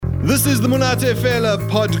This is the Monate Fela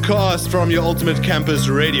podcast from your Ultimate Campus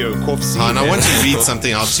Radio. And I want to read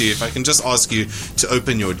something out to you. If I can just ask you to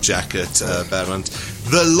open your jacket, Barend.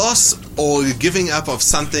 The loss or giving up of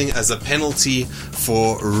something as a penalty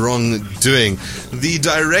for wrongdoing. The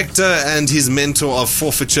director and his mentor of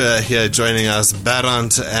forfeiture here joining us,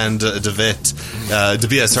 Barend and De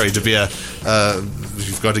Beer.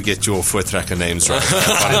 You've got to get your voortrekker names right.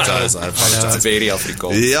 I apologize. It's very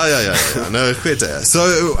Afrikaans. Yeah. No, quite.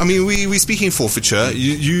 So, I mean, we're speaking forfeiture.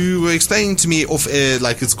 You were explaining to me off air,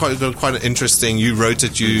 like it's quite interesting. You wrote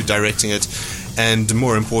it, you directing it, and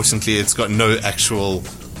more importantly, it's got no actual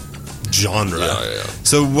genre. Yeah.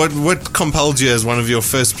 So, what compelled you as one of your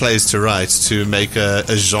first plays to write to make a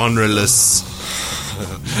genreless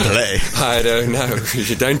play? I don't know.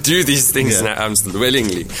 You don't do these things now,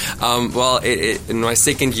 willingly. In my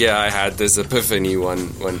second year, I had this epiphany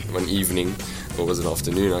one evening, or was it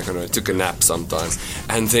afternoon? I kind of took a nap sometimes,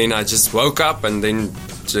 and then I just woke up and then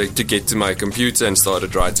to get to my computer and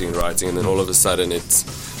started writing, and then all of a sudden it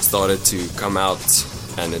started to come out,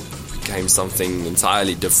 and it became something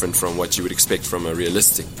entirely different from what you would expect from a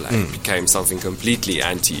realistic play. It became something completely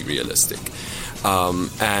anti-realistic.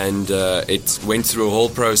 It went through a whole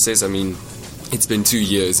process. I mean, it's been 2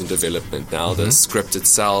 years in development now. The script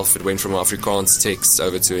itself, it went from Afrikaans text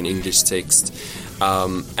over to an English text.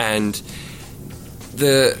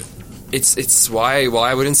 It's why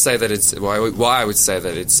I wouldn't say that it's why I would say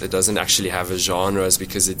that it doesn't actually have a genre is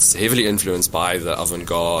because it's heavily influenced by the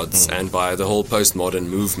avant-gardes and by the whole postmodern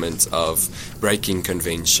movement of breaking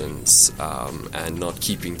conventions and not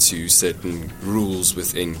keeping to certain rules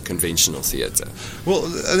within conventional theatre. Well,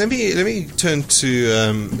 let me turn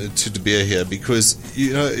to De Beer here, because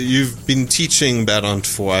you've been teaching Barend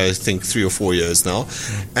for I think 3 or 4 years now,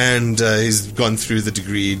 and he's gone through the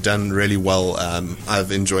degree, done really well.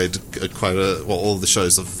 I've enjoyed all the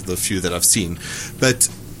shows of the few that I've seen, but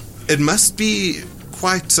it must be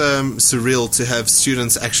quite surreal to have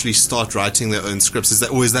students actually start writing their own scripts. Is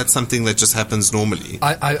that something that just happens normally?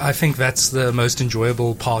 I think that's the most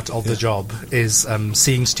enjoyable part of the job, is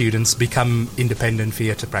seeing students become independent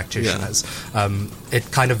theatre practitioners. It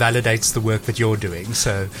kind of validates the work that you're doing,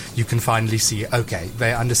 so you can finally see, okay,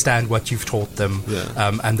 they understand what you've taught them,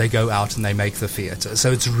 and they go out and they make the theatre.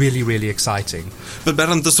 So it's really, really exciting. But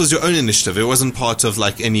Barend, this was your own initiative. It wasn't part of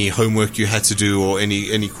like any homework you had to do or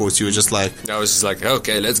any course. You were just like... I was just like,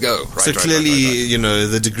 okay, let's go. Clearly,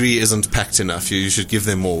 the degree isn't packed enough. You should give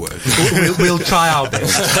them more work. We'll try our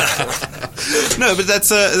best. No, but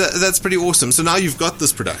that's pretty awesome. So now you've got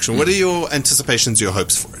this production. What are your anticipations, your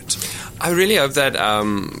hopes for it? I really hope that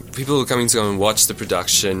people who are coming to go and watch the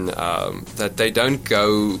production, that they don't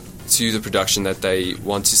go to the production that they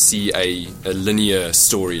want to see a linear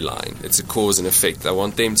storyline. It's a cause and effect. I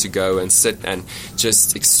want them to go and sit and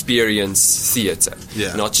just experience theatre,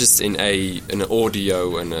 not just in an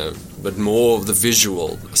audio but more of the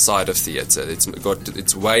visual side of theatre.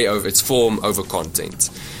 It's way over. It's form over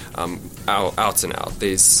content, out and out.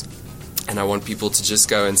 And I want people to just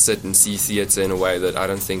go and sit and see theatre in a way that I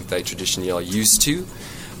don't think they traditionally are used to.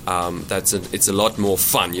 It's a lot more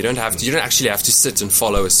fun. You don't actually have to sit and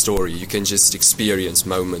follow a story. You can just experience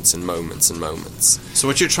moments and moments and moments. So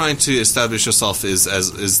what you're trying to establish yourself is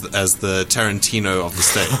as the Tarantino of the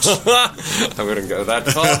stage. I wouldn't go that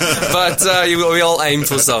far, but we all aim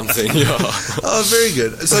for something. Oh, very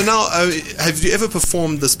good. So now, have you ever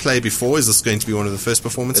performed this play before? Is this going to be one of the first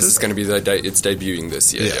performances? This is going to be it's debuting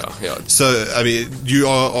this year. Yeah. So I mean, you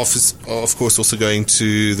are of course also going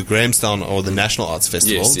to the Grahamstown or the National Arts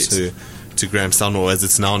Festival. Yes. To Grahamstown, or as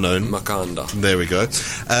it's now known, Makanda. There we go.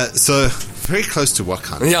 So very close to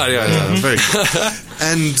Wakanda. Yeah. Very good.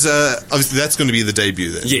 And obviously that's going to be the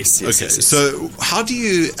debut then. Yes. Okay. Yes. So how do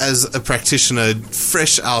you, as a practitioner,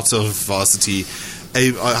 fresh out of varsity,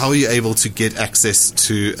 how are you able to get access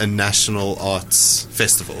to a national arts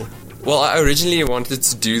festival? Well, I originally wanted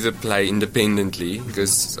to do the play independently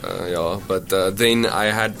because, but then I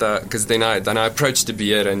had because then I approached De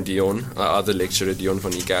Beer and Dion, our other lecturer, Dion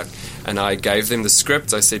van Niekerk, and I gave them the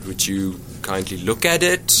script. I said, would you kindly look at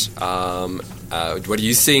it? What do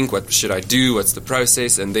you think? What should I do? What's the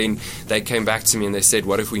process? And then they came back to me and they said,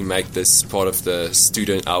 what if we make this part of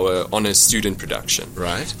our honors student production?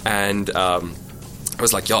 Right. And I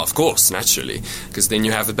was like, yeah, of course, naturally, because then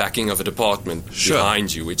you have the backing of a department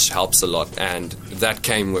behind you, which helps a lot, and that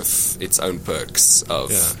came with its own perks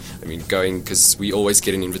of, I mean, going, because we always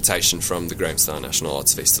get an invitation from the Grahamstown National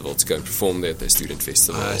Arts Festival to go and perform there at their student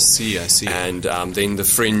festival. I see. And then the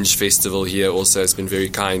Fringe Festival here also has been very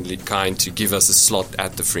kind to give us a slot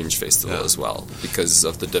at the Fringe Festival as well, because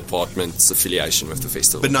of the department's affiliation with the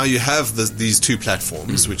festival. But now you have these two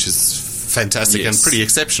platforms, which is fantastic and pretty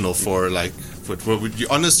exceptional for, like, what would you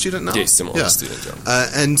honors student now? Yes, I'm an honors student.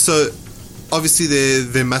 And so, obviously,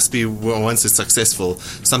 there must be, once it's successful,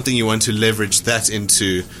 something you want to leverage that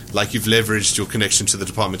into, like you've leveraged your connection to the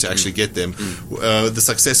department to actually get them. The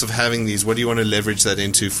success of having these, what do you want to leverage that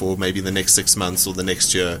into for maybe the next 6 months or the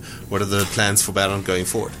next year? What are the plans for Badant going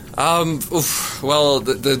forward? Well,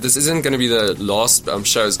 this isn't going to be the last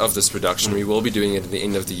shows of this production. We will be doing it at the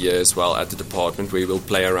end of the year as well at the department, where we will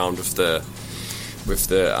play around with the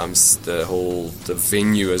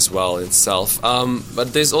venue as well itself.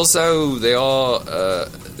 But there's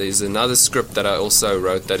another script that I also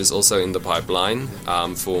wrote that is also in the pipeline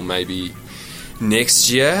for maybe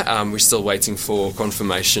next year. We're still waiting for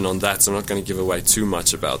confirmation on that, so I'm not going to give away too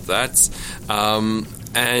much about that.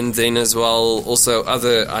 And then as well, also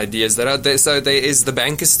other ideas that are there. So the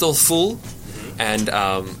bank is still full. And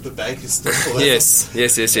the bank is still full. Yes.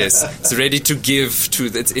 It's ready to give to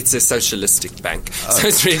it's a socialistic bank, so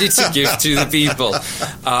it's ready to give to the people.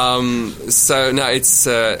 So no, it's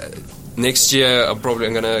next year. I'm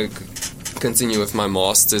going to continue with my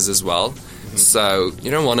masters as well. So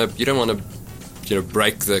you don't want to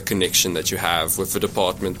break the connection that you have with the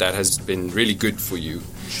department that has been really good for you.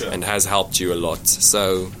 And has helped you a lot.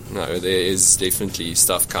 So, no, there is definitely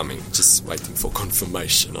stuff coming. Just waiting for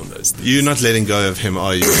confirmation on those things. You're not letting go of him,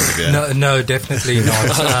 are you? No, definitely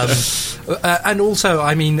not. And also,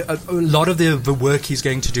 I mean, a lot of the work he's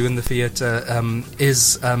going to do in the theatre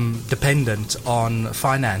is dependent on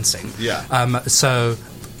financing. Yeah. So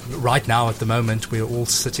right now, at the moment, we're all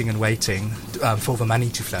sitting and waiting for the money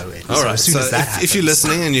to flow in. All right. As soon as that happens, if you're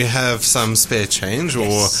listening and you have some spare change,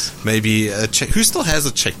 or maybe a check, who still has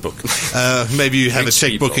a checkbook? Maybe you have a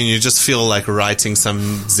checkbook and you just feel like writing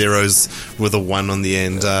some zeros with a 1 on the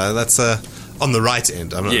end. That's on the right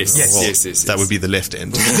end. Yes. That would be the left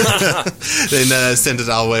end. Then send it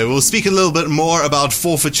our way. We'll speak a little bit more about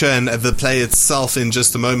forfeiture and the play itself in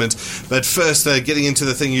just a moment. But first, getting into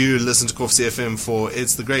the thing you listen to Kovsie FM for,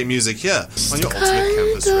 it's the great music here on your Ultimate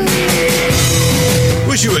Campus Radio.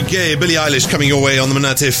 Wish you were gay. Billie Eilish coming your way on the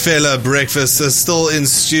Manate Fela Breakfast. Still in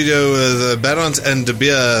studio with Badant and De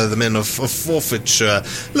Beer, the men of forfeiture.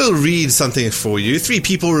 A little read something for you. 3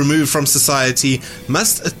 people removed from society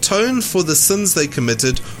must atone for the sins they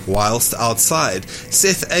committed whilst outside.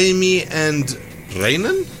 Seth, Amy, and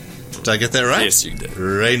Rainan? Did I get that right? Yes, you did.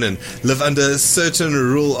 Rainan live under a certain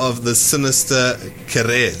rule of the sinister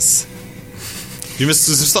Kerez. You must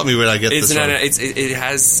stop me when I get this wrong.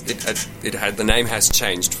 The name has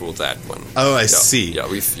changed for that one. Oh, I see. Yeah,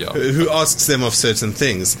 Who asks them of certain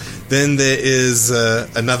things. Then there is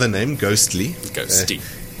another name, Ghostly. Ghosty.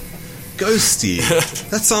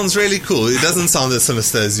 That sounds really cool. It doesn't sound as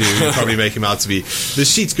sinister as you probably make him out to be. The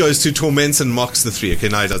sheet goes to torments and mocks the 3. Okay,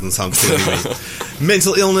 now it doesn't sound cool anyway.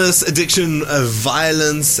 Mental illness, addiction,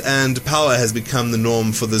 violence, and power has become the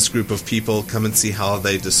norm for this group of people. Come and see how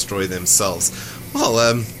they destroy themselves. Well,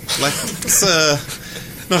 it's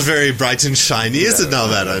not very bright and shiny, is it now,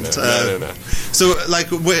 Badant? No. So,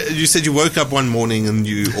 you said you woke up one morning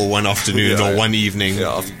or one afternoon or one evening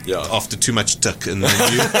after too much tuck, and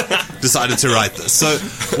then you decided to write this. So,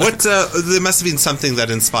 there must have been something that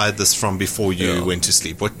inspired this from before you went to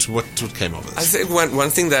sleep. What came of this? I think one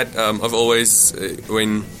thing that I've always,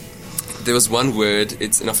 when there was one word,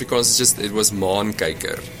 it's in Afrikaans, it was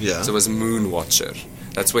maankyker. Yeah. So it was moon watcher.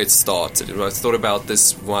 That's where it started. I thought about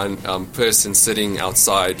this one person sitting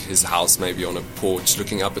outside his house, maybe on a porch,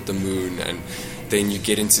 looking up at the moon, and then you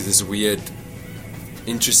get into this weird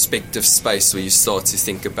introspective space where you start to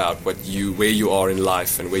think about where you are in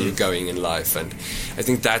life and where you're going in life. And I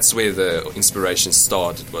think that's where the inspiration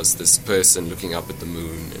started, was this person looking up at the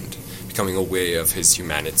moon and becoming aware of his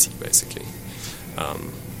humanity, basically.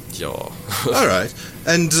 All right.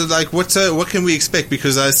 And what can we expect?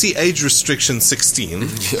 Because I see age restriction 16,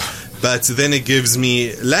 but then it gives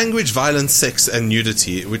me language, violence, sex, and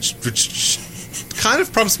nudity, which kind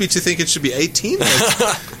of prompts me to think it should be 18.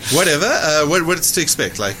 Whatever. What's to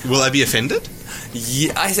expect? Will I be offended?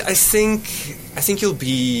 Yeah, I think you'll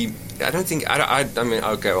be. I mean,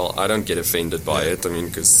 okay, well, I don't get offended by it. I mean,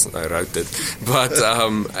 because I wrote it. But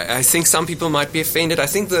I think some people might be offended. I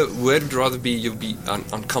think the word would rather be you'll be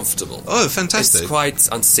uncomfortable. Oh, fantastic. It's quite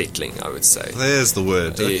unsettling, I would say. There's the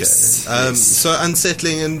word. Okay. Yes, So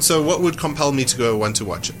unsettling, and so what would compel me to go want to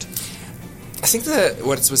watch it? I think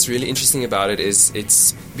what's really interesting about it is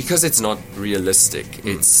it's because it's not realistic.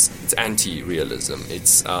 It's anti-realism.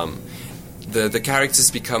 It's the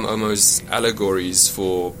characters become almost allegories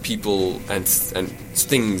for people and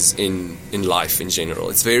things in life in general.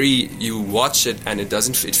 It's very, you watch it and it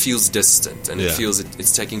feels distant, and it feels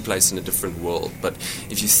it's taking place in a different world. But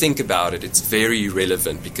if you think about it, it's very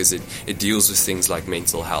relevant because it deals with things like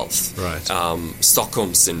mental health, right?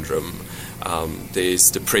 Stockholm syndrome.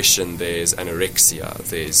 There's depression, there's anorexia,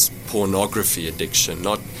 there's pornography addiction,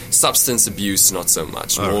 not substance abuse, not so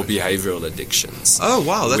much, more behavioral addictions. Oh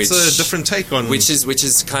wow, that's a different take on which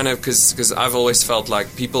is kind of because I've always felt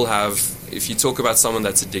like people have. If you talk about someone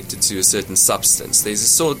that's addicted to a certain substance, there's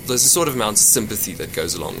a sort of amount of sympathy that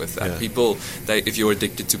goes along with that. People, if you're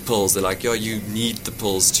addicted to pills, they're like, you need the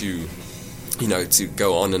pills to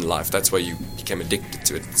go on in life. That's why you became addicted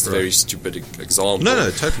to it. It's a very stupid example. No,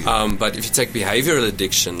 totally. But if you take behavioral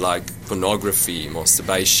addiction like pornography,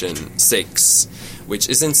 masturbation, sex, which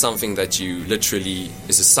isn't something that you literally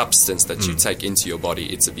is a substance that you take into your body,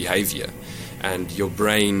 it's a behavior. And your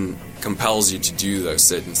brain compels you to do those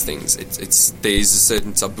certain things. There's a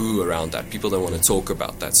certain taboo around that. People don't want to talk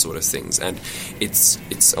about that sort of things, and it's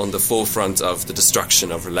on the forefront of the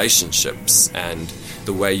destruction of relationships and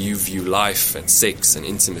the way you view life and sex and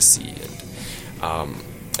intimacy,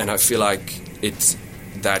 and I feel like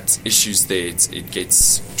that issues there. It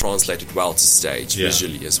gets translated well to stage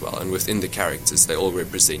visually as well, and within the characters, they all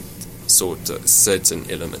represent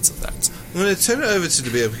certain elements of that. I'm going to turn it over to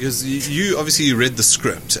Dabir because you obviously read the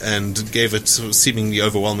script and gave it sort of seemingly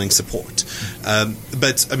overwhelming support.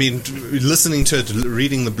 But, I mean, listening to it,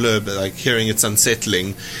 reading the blurb, like hearing it's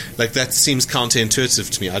unsettling, like that seems counterintuitive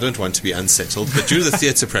to me. I don't want to be unsettled, but you're the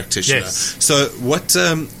theatre practitioner. Yes. So what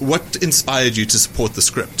inspired you to support the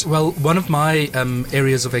script? Well, one of my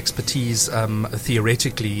areas of expertise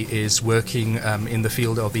theoretically is working in the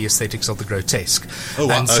field of the aesthetics of the grotesque. Oh,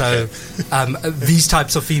 wow. And so these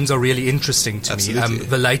types of themes are really interesting to Absolutely. me.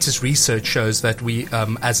 The latest research shows that we,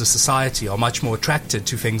 as a society, are much more attracted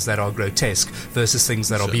to things that are grotesque versus things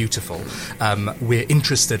that are beautiful. We're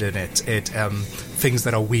interested in it. Things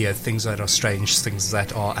that are weird, things that are strange, things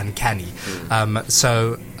that are uncanny.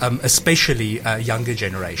 Especially a younger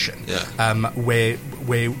generation, where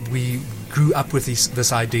we grew up with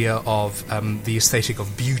this idea of the aesthetic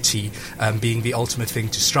of beauty being the ultimate thing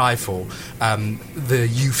to strive for. The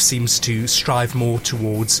youth seems to strive more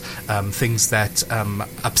towards things that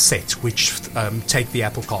upset, which take the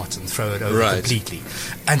apple cart and throw it over completely.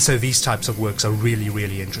 And so these types of works are really,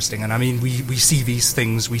 really interesting. And I mean, we see these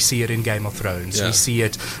things, we see it in Game of Thrones, we see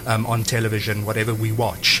it on television, whatever we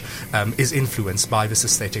watch is influenced by this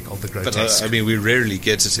aesthetic of the grotesque. But I mean, we rarely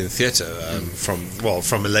get it in theatre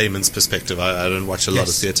from a layman's perspective. I don't watch a lot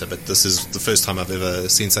of theatre, but this is the first time I've ever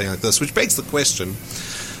seen something like this, which begs the question.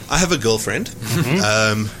 I have a girlfriend.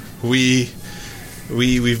 Mm-hmm.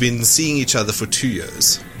 We've been seeing each other for 2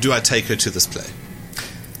 years. Do I take her to this play?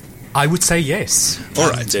 I would say yes. All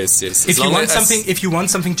right. Yes. If you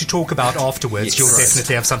want something to talk about afterwards, you'll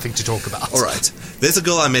definitely have something to talk about. All right. There's a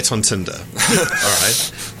girl I met on Tinder. All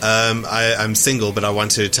right. I'm single, but I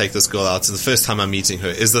want to take this girl out. It's the first time I'm meeting her.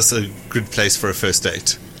 Is this a good place for a first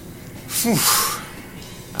date?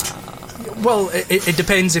 Well, it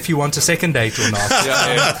depends if you want a second date or not.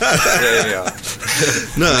 Yeah.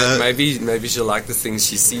 No, maybe she'll like the things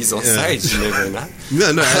she sees on stage. You never know.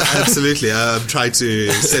 No, absolutely. I'm trying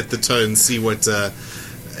to set the tone, see what.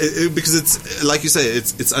 Because it's like you say,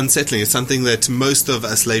 it's unsettling. It's something that most of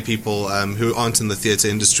us lay people who aren't in the theatre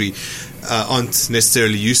industry aren't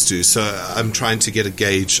necessarily used to. So I'm trying to get a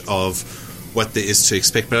gauge of what there is to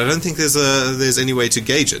expect, but I don't think there's any way to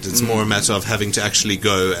gauge it. It's more a matter of having to actually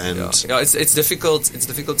go and. It's difficult. It's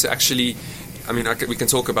difficult to actually. I mean, we can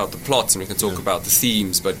talk about the plot and we can talk about the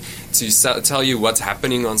themes, but to tell you what's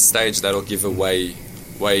happening on stage, that'll give away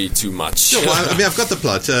way too much. Yeah, well, I mean, I've got the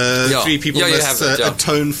plot. 3 people must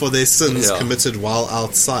atone for their sins committed while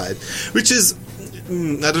outside, which is.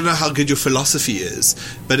 I don't know how good your philosophy is,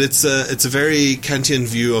 but it's a very Kantian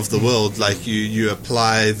view of the world. Like you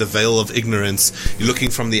apply the veil of ignorance. You're looking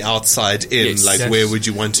from the outside in. Where would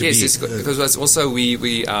you want to be? Yes, because also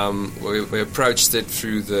we approached it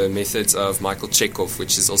through the methods of Michael Chekhov,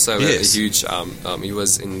 which is also a huge. He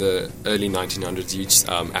was in the early 1900s, huge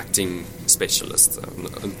acting specialist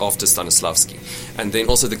after Stanislavski. And then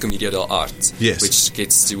also the Commedia dell'arte, Yes.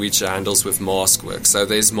 which handles with mask work. So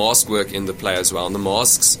there's mask work in the play as well. And the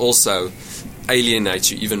masks also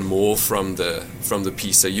alienate you even more from the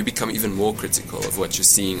piece, so you become even more critical of what you're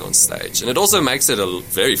seeing on stage, and it also makes it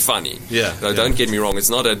very funny. Don't get me wrong, it's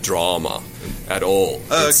not a drama at all.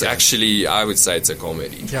 It's actually, I would say, it's a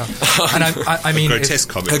comedy. And I mean, grotesque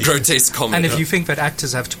comedy. A grotesque comedy. And if you think that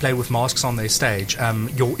actors have to play with masks on their stage,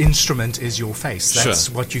 your instrument is your face. That's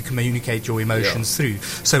what you communicate your emotions through.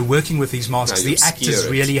 So working with these masks, the actors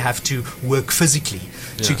really have to work physically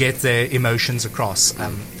to get their emotions across.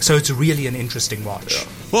 So it's really an interesting watch.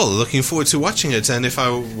 Well, looking forward to watching it, and if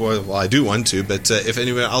I do want to, but if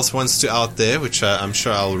anyone else wants to out there, which I'm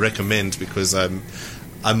sure I'll recommend because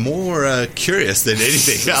I'm more curious than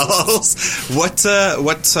anything else. What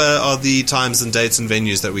are the times and dates and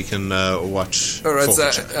venues that we can watch? All right, so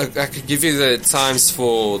I could give you the times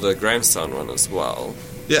for the Grahamstown one as well.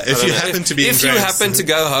 Yeah, if you happen to be in if you happen to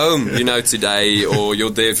go home, today, or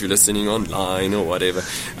you're there if you're listening online or whatever.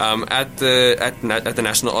 At the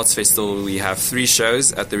National Arts Festival, we have 3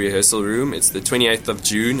 shows at the rehearsal room. It's the 28th of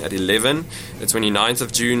June at 11, the 29th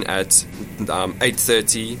of June at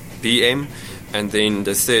 8:30 p.m., and then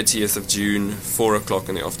the 30th of June, 4 o'clock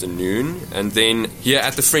in the afternoon. And then here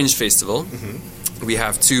at the Fringe Festival, we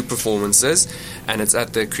have 2 performances, and it's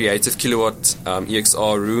at the Creative Kilowatt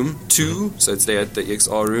EXR Room 2, so it's there at the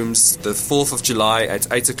EXR Rooms, the 4th of July at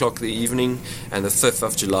 8 o'clock in the evening, and the 5th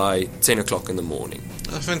of July, 10 o'clock in the morning.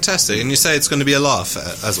 Oh, fantastic. And you say it's going to be a laugh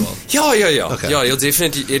as well? Yeah. Okay. Yeah, you'll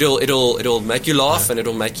definitely, it'll make you laugh, and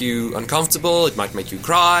it'll make you uncomfortable, it might make you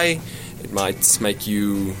cry, it might make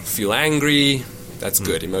you feel angry. That's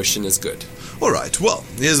good. Emotion is good. All right. Well,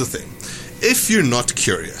 here's the thing. If you're not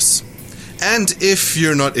curious, and if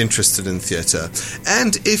you're not interested in theatre,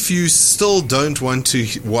 and if you still don't want to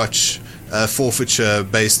watch Forfeiture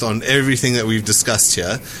based on everything that we've discussed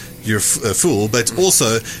here, you're a fool, but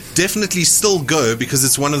also definitely still go, because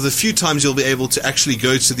it's one of the few times you'll be able to actually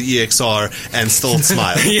go to the EXR and still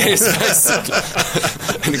smile. Yes,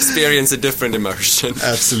 and experience a different emotion.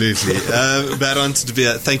 Absolutely. Baron de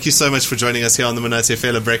Beer, thank you so much for joining us here on the Monate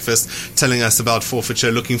Fela Breakfast, telling us about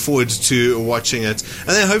Forfeiture. Looking forward to watching it, and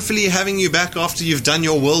then hopefully having you back after you've done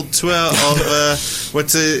your world tour of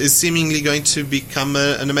what is seemingly going to become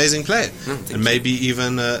an amazing play, and maybe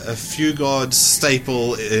even a few guard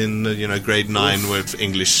staple in grade 9 with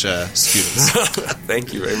English students.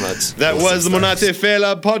 Thank you very much. That was the Monate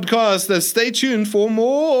Fela podcast. Stay tuned for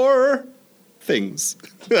more things.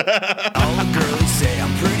 All the girls say I'm